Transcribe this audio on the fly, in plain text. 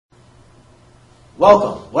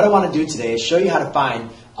Welcome. What I want to do today is show you how to find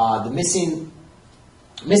the missing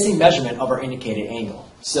measurement of our indicated angle.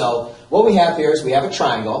 So what we have here is we have a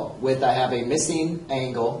triangle with I have a missing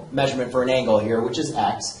angle measurement for an angle here, which is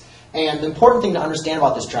x. And the important thing to understand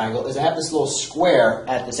about this triangle is I have this little square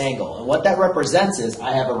at this angle. And what that represents is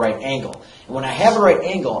I have a right angle. And when I have a right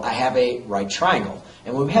angle, I have a right triangle.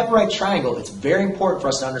 And when we have a right triangle, it's very important for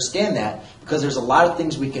us to understand that because there's a lot of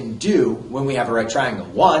things we can do when we have a right triangle.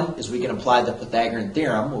 One is we can apply the Pythagorean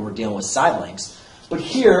theorem when we're dealing with side lengths. But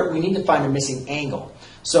here, we need to find a missing angle.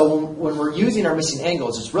 So when we're using our missing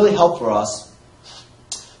angles, it's really helpful for us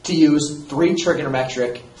to use three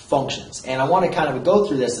trigonometric functions. And I want to kind of go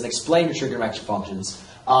through this and explain the trigonometric functions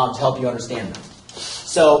to help you understand them.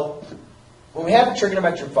 So when we have a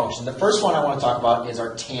trigonometric function, the first one I want to talk about is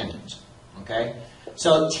our tangent. Okay?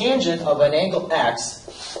 So the tangent of an angle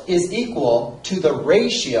x is equal to the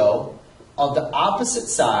ratio of the opposite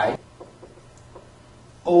side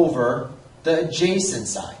over the adjacent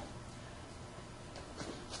side.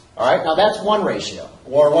 Alright, now that's one ratio,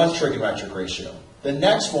 or one trigonometric ratio. The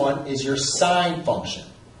next one is your sine function.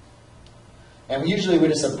 And usually we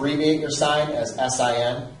just abbreviate your sine as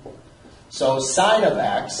sin. So sine of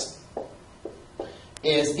x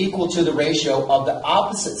is equal to the ratio of the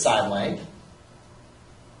opposite side length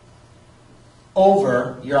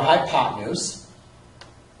over your hypotenuse.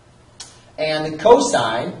 And the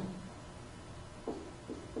cosine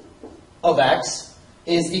of x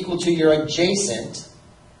is equal to your adjacent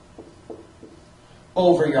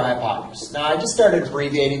over your hypotenuse. Now, I just started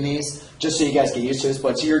abbreviating these just so you guys get used to this,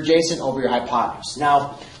 but it's your adjacent over your hypotenuse.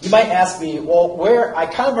 Now, you might ask me, well, where, I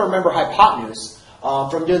kind of remember hypotenuse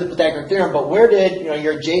from doing the Pythagorean theorem, but where did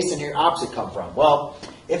your adjacent and your opposite come from? Well,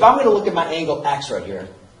 if I'm going to look at my angle x right here,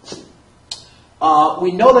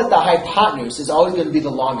 we know that the hypotenuse is always going to be the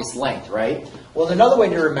longest length, right? Well, another way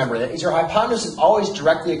to remember that is your hypotenuse is always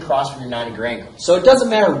directly across from your 90-degree angle. So it doesn't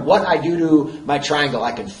matter what I do to my triangle.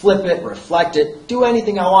 I can flip it, reflect it, do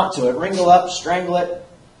anything I want to it, wrinkle up, strangle it,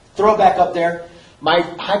 throw it back up there. My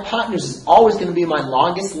hypotenuse is always going to be my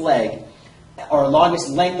longest leg or longest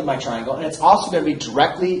length of my triangle, and it's also going to be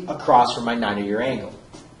directly across from my 90-degree angle.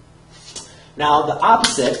 Now, the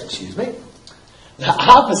opposite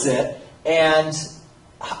and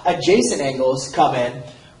adjacent angles come in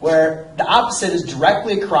where the opposite is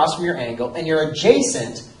directly across from your angle and your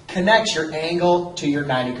adjacent connects your angle to your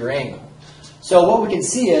 90-degree angle. So what we can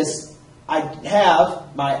see is I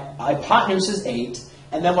have my hypotenuse is 8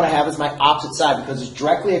 and then what I have is my opposite side because it's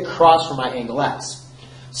directly across from my angle x.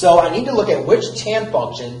 So I need to look at which tan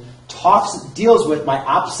function deals with my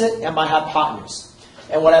opposite and my hypotenuse.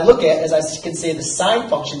 And what I look at is I can say the sine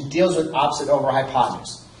function deals with opposite over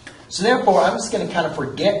hypotenuse. So therefore, I'm just going to kind of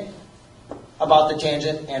forget about the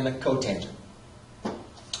tangent and the cotangent.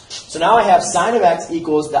 So now I have sine of x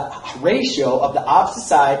equals the ratio of the opposite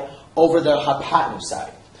side over the hypotenuse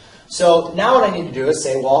side. So now what I need to do is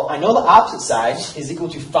say, well, I know the opposite side is equal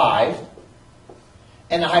to 5,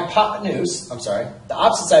 and the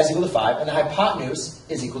opposite side is equal to 5, and the hypotenuse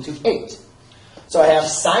is equal to 8. So I have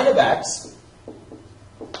sine of x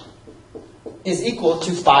is equal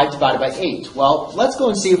to 5 divided by 8. Well, let's go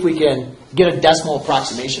and see if we can get a decimal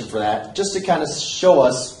approximation for that, just to kind of show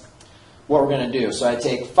us what we're going to do. So I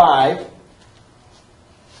take 5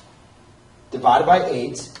 divided by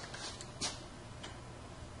 8,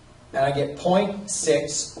 and I get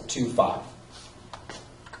 0.625.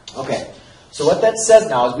 Okay, so what that says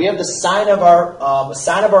now is we have the sine of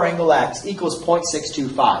our angle x equals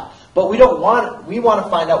 0.625. But we want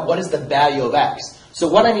to find out what is the value of x. So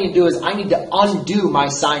what I need to do is I need to undo my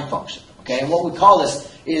sine function. Okay, and what we call this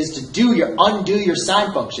is to undo your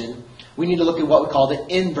sine function, we need to look at what we call the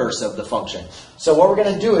inverse of the function. So what we're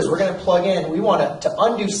going to do is we're going to plug in, to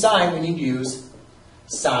undo sine, we need to use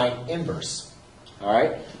sine inverse. All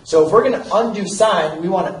right, so if we're going to undo sine, we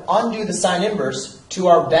want to undo the sine inverse to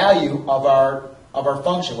our value of our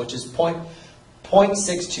function, which is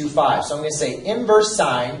 0.625. So I'm going to say inverse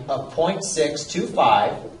sine of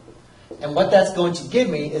 0.625. And what that's going to give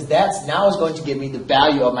me is going to give me the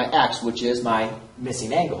value of my x, which is my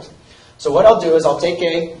missing angle. So what I'll do is I'll take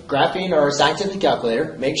a graphing or a scientific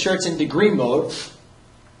calculator, make sure it's in degree mode,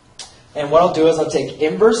 and what I'll do is I'll take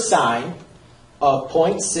inverse sine of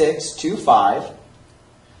 0.625,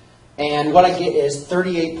 and what I get is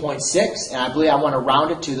 38.6, and I believe I want to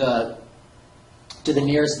round it to the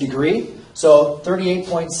nearest degree. So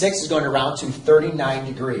 38.6 is going to round to 39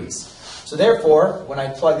 degrees. So therefore, when I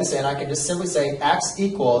plug this in, I can just simply say x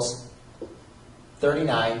equals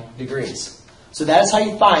 39 degrees. So that is how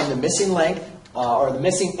you find the missing length or the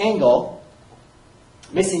missing angle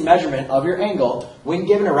missing measurement of your angle when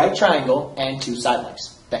given a right triangle and two side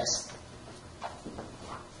lengths. Thanks.